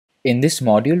In this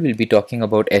module, we'll be talking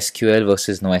about SQL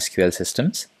versus NoSQL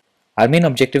systems. Our main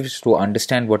objective is to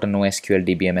understand what a NoSQL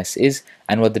DBMS is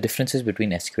and what the differences between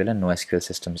SQL and NoSQL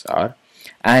systems are,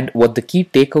 and what the key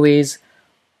takeaways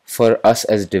for us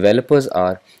as developers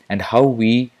are, and how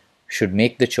we should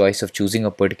make the choice of choosing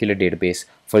a particular database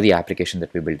for the application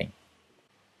that we're building.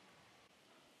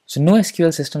 So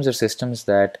NoSQL systems are systems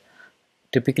that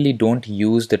typically don't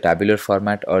use the tabular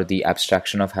format or the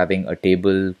abstraction of having a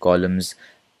table, columns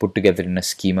put together in a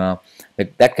schema,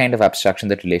 that kind of abstraction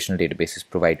that relational databases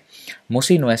provide.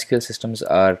 Mostly NoSQL systems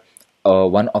are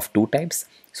one of two types.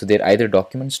 So they're either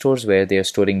document stores where they are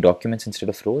storing documents instead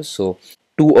of rows. So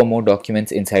two or more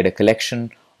documents inside a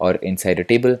collection or inside a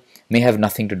table may have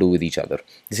nothing to do with each other.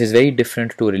 This is very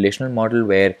different to a relational model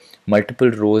where multiple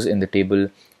rows in the table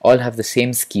all have the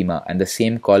same schema and the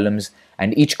same columns,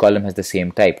 and each column has the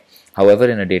same type. However,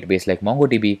 in a database like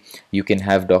MongoDB, you can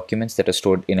have documents that are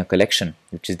stored in a collection,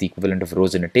 which is the equivalent of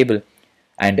rows in a table,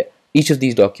 and each of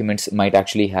these documents might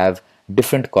actually have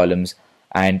different columns,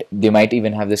 and they might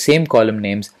even have the same column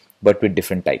names but with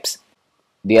different types.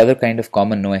 The other kind of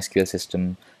common NoSQL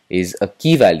system is a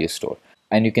key value store.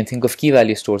 And you can think of key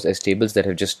value stores as tables that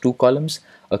have just two columns,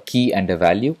 a key and a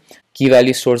value. Key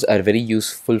value stores are very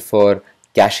useful for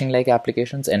caching-like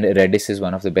applications, and Redis is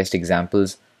one of the best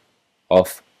examples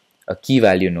of a key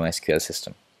value NoSQL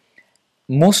system.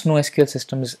 Most NoSQL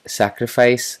systems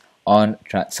sacrifice on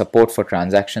support for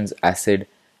transactions, ACID,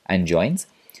 and joins.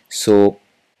 So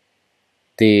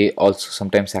they also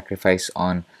sometimes sacrifice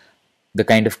on the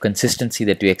kind of consistency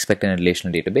that we expect in a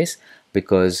relational database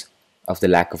because of the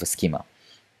lack of a schema.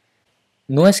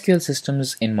 NoSQL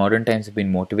systems in modern times have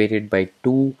been motivated by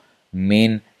two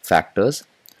main factors.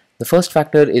 The first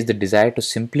factor is the desire to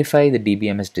simplify the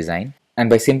DBMS design. And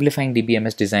by simplifying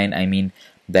DBMS design, I mean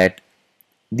that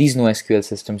these NoSQL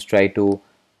systems try to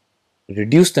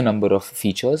reduce the number of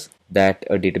features that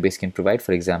a database can provide.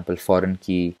 For example, foreign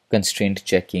key, constraint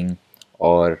checking,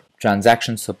 or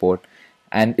transaction support.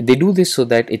 And they do this so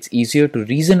that it's easier to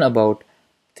reason about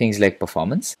things like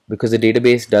performance, because the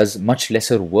database does much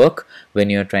lesser work when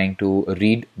you're trying to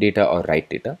read data or write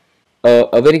data.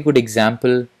 A very good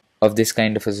example of this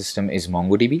kind of a system is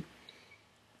MongoDB.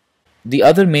 The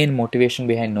other main motivation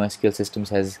behind NoSQL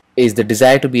systems is the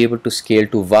desire to be able to scale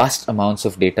to vast amounts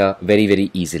of data very, very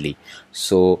easily.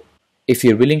 So if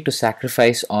you're willing to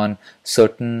sacrifice on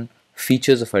certain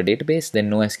features of our database, then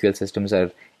NoSQL systems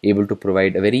are able to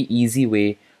provide a very easy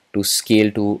way to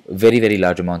scale to very, very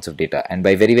large amounts of data. And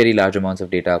by very, very large amounts of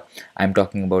data, I'm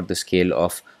talking about the scale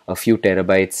of a few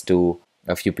terabytes to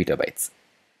a few petabytes.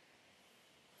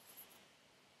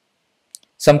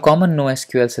 Some common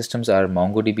NoSQL systems are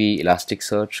MongoDB,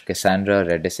 Elasticsearch, Cassandra,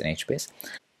 Redis, and HBase.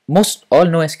 Most all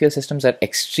NoSQL systems are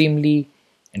extremely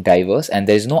diverse, and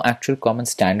there is no actual common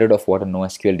standard of what a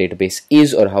NoSQL database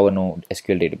is or how a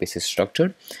NoSQL database is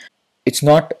structured. It's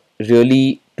not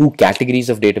really two categories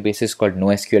of databases called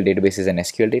NoSQL databases and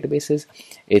SQL databases.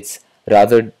 It's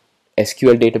rather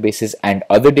SQL databases and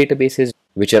other databases,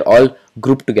 which are all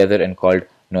grouped together and called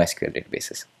NoSQL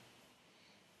databases.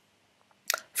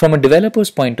 From a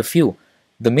developer's point of view,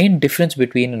 the main difference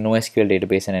between a NoSQL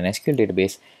database and an SQL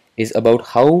database is about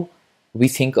how we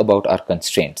think about our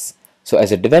constraints. So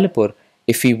as a developer,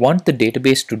 if we want the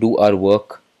database to do our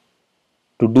work,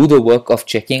 to do the work of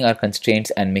checking our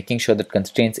constraints and making sure that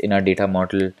constraints in our data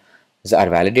models are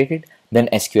validated, then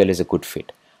SQL is a good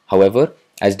fit. However,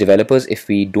 as developers, if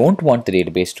we don't want the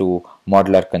database to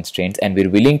model our constraints and we're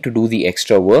willing to do the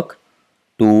extra work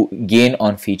to gain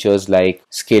on features like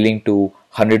scaling to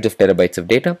hundreds of terabytes of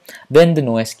data, then a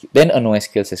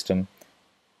NoSQL system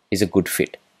is a good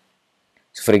fit.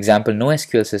 So for example,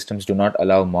 NoSQL systems do not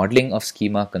allow modeling of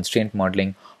schema, constraint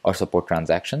modeling, or support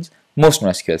transactions. Most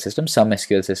NoSQL systems, some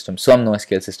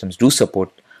NoSQL systems do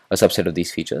support a subset of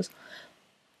these features.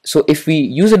 So if we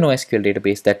use a NoSQL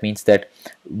database, that means that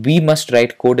we must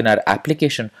write code in our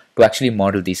application to actually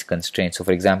model these constraints. So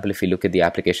for example, if we look at the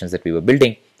applications that we were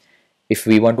building, if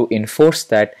we want to enforce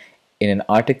that in an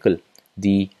article,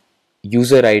 the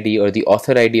user ID or the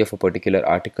author ID of a particular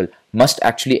article must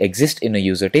actually exist in a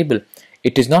user table,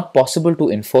 it is not possible to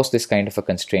enforce this kind of a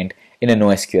constraint in a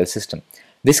NoSQL system.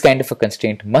 This kind of a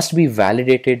constraint must be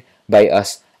validated by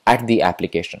us at the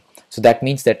application. So that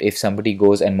means that if somebody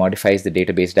goes and modifies the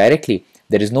database directly,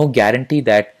 there is no guarantee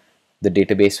that the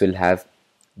data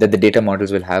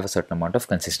models will have a certain amount of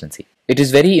consistency. It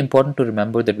is very important to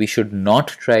remember that we should not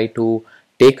try to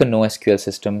take a NoSQL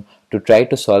system to try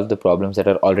to solve the problems that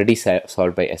are already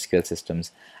solved by SQL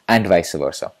systems, and vice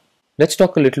versa. Let's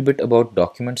talk a little bit about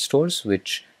document stores,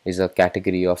 which is a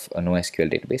category of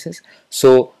NoSQL databases.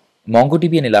 So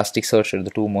MongoDB and Elasticsearch are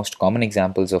the two most common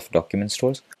examples of document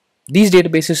stores. These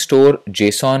databases store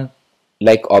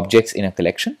JSON-like objects in a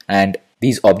collection, and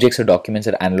these objects or documents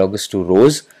are analogous to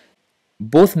rows.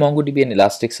 Both MongoDB and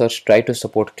Elasticsearch try to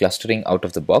support clustering out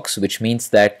of the box, which means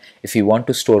that if we want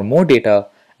to store more data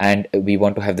and we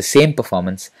want to have the same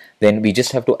performance, then we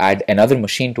just have to add another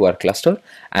machine to our cluster,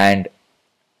 and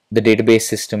the database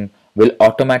system will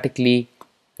automatically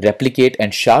replicate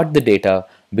and shard the data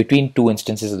between two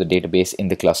instances of the database in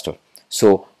the cluster.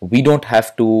 So we don't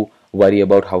have to worry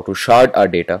about how to shard our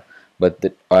data,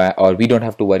 or we don't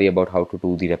have to worry about how to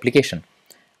do the replication,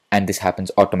 and this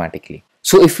happens automatically.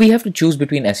 So if we have to choose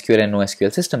between SQL and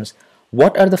NoSQL systems,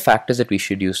 what are the factors that we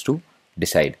should use to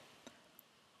decide?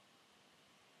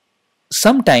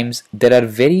 Sometimes there are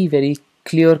very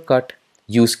clear-cut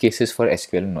use cases for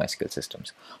SQL and NoSQL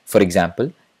systems. For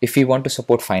example, if we want to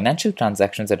support financial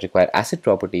transactions that require ACID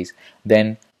properties,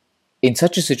 then in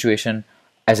such a situation,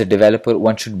 as a developer,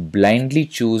 one should blindly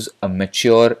choose a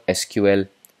mature SQL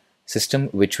system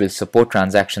which will support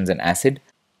transactions in ACID,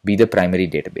 be the primary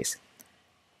database.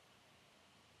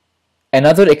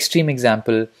 Another extreme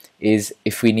example is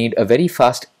if we need a very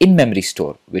fast in-memory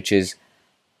store, which is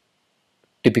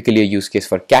typically a use case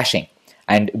for caching,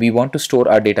 and we want to store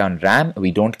our data on RAM.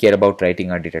 We don't care about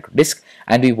writing our data to disk,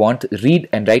 and we want read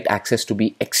and write access to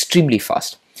be extremely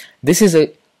fast. This is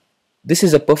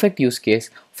a perfect use case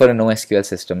for a NoSQL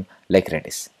system like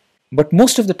Redis. But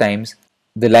most of the times,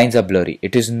 the lines are blurry.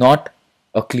 It is not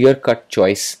a clear-cut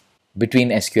choice between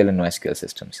SQL and NoSQL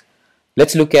systems.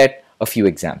 Let's look at a few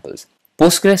examples.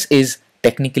 Postgres is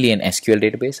technically an SQL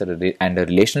database and a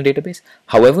relational database.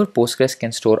 However, Postgres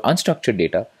can store unstructured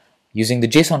data using the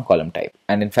JSON column type.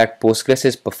 And in fact,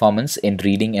 Postgres's performance in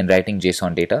reading and writing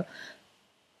JSON data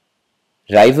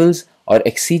rivals or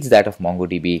exceeds that of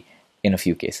MongoDB in a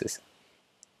few cases.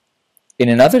 In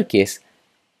another case,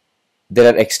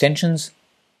 there are extensions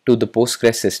to the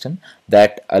Postgres system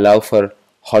that allow for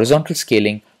horizontal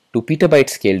scaling to petabyte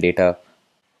scale data,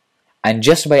 and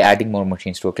just by adding more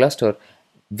machines to a cluster,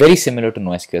 very similar to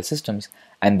NoSQL systems,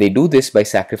 and they do this by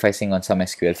sacrificing on some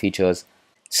SQL features.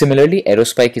 Similarly,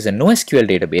 Aerospike is a NoSQL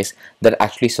database that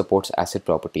actually supports ACID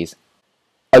properties.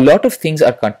 A lot of things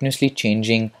are continuously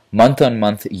changing month on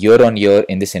month, year on year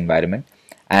in this environment,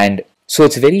 and so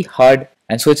it's very hard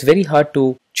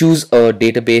to choose a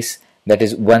database that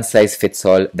is one size fits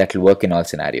all that will work in all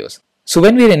scenarios. So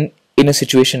when we're in a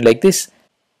situation like this,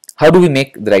 how do we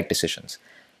make the right decisions?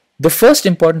 The first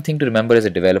important thing to remember as a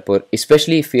developer,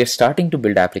 especially if we are starting to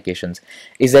build applications,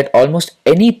 is that almost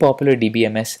any popular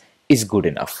DBMS is good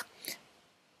enough.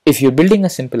 If you're building a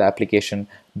simple application,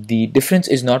 the difference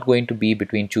is not going to be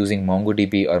between choosing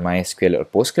MongoDB or MySQL or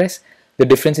Postgres. The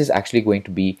difference is actually going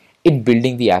to be in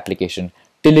building the application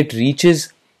till it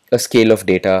reaches a scale of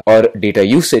data or data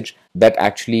usage that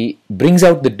actually brings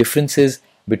out the differences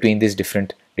between these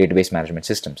different database management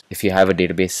systems. If you have a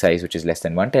database size which is less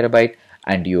than 1 terabyte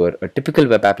and you are a typical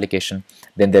web application,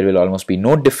 then there will almost be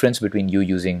no difference between you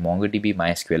using MongoDB,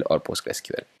 MySQL or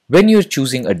PostgreSQL. When you're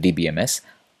choosing a DBMS,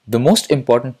 the most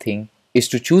important thing is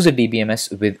to choose a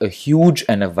DBMS with a huge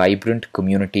and a vibrant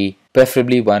community,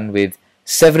 preferably one with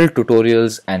several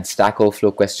tutorials and Stack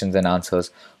Overflow questions and answers,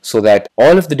 so that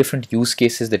all of the different use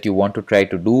cases that you want to try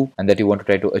to do and that you want to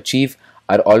try to achieve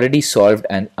are already solved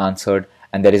and answered,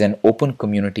 and there is an open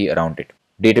community around it.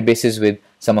 Databases with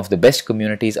some of the best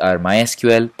communities are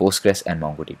MySQL, Postgres and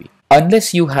MongoDB.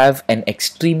 Unless you have an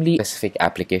extremely specific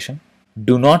application,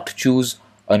 do not choose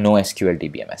a NoSQL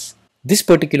DBMS. This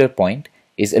particular point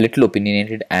is a little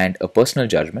opinionated and a personal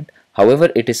judgment. However,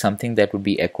 it is something that would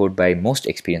be echoed by most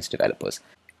experienced developers.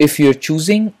 If you're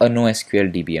choosing a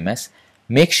NoSQL DBMS,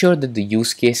 make sure that the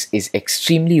use case is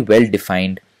extremely well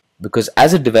defined, because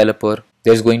as a developer,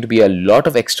 there's going to be a lot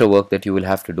of extra work that you will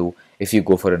have to do if you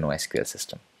go for a NoSQL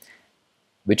system.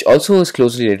 Which also is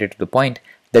closely related to the point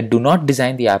that do not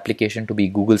design the application to be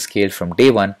Google scaled from day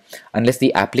one unless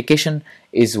the application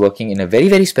is working in a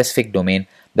very specific domain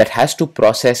that has to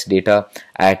process data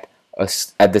at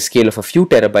the scale of a few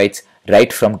terabytes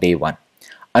right from day one.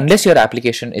 Unless your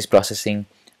application is processing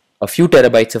a few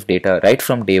terabytes of data right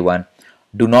from day one,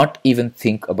 do not even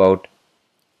think about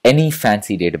any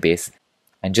fancy database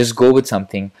and just go with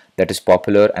something that is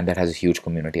popular and that has a huge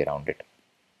community around it.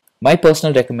 My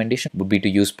personal recommendation would be to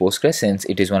use Postgres, since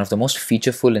it is one of the most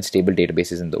featureful and stable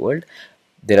databases in the world.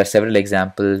 There are several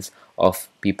examples of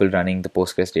people running the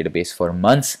Postgres database for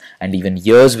months and even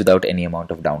years without any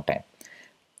amount of downtime.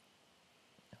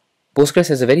 Postgres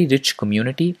has a very rich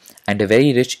community and a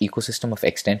very rich ecosystem of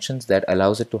extensions that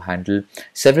allows it to handle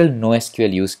several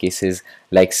NoSQL use cases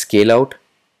like scale out.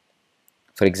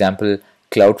 For example,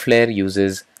 Cloudflare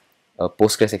uses a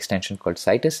Postgres extension called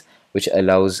Citus, which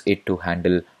allows it to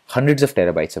handle hundreds of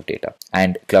terabytes of data.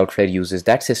 And Cloudflare uses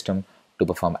that system to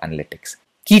perform analytics.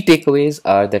 Key takeaways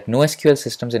are that NoSQL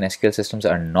systems and SQL systems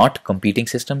are not competing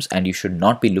systems, and you should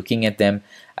not be looking at them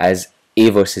as A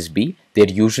versus B. They're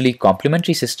usually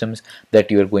complementary systems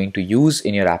that you are going to use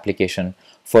in your application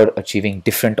for achieving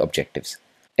different objectives.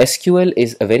 SQL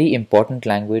is a very important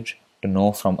language to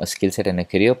know from a skill set and a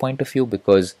career point of view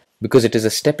because it is a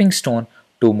stepping stone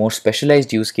to more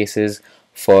specialized use cases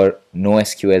for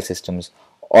NoSQL systems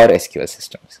or SQL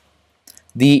systems.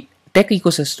 The tech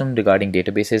ecosystem regarding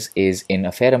databases is in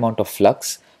a fair amount of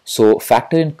flux, so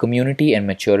factor in community and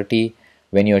maturity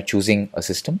when you are choosing a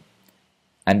system,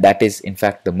 and that is in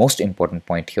fact the most important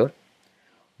point here.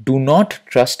 Do not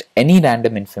trust any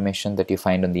random information that you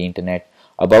find on the internet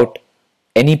about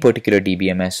any particular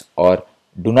DBMS, or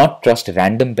do not trust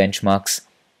random benchmarks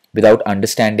without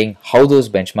understanding how those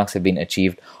benchmarks have been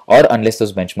achieved, or unless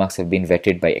those benchmarks have been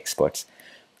vetted by experts.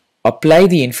 Apply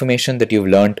the information that you've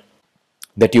learned,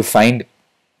 that you find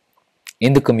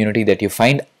in the community, that you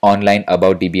find online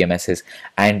about DBMSs,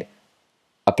 and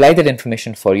apply that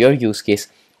information for your use case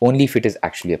only if it is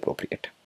actually appropriate.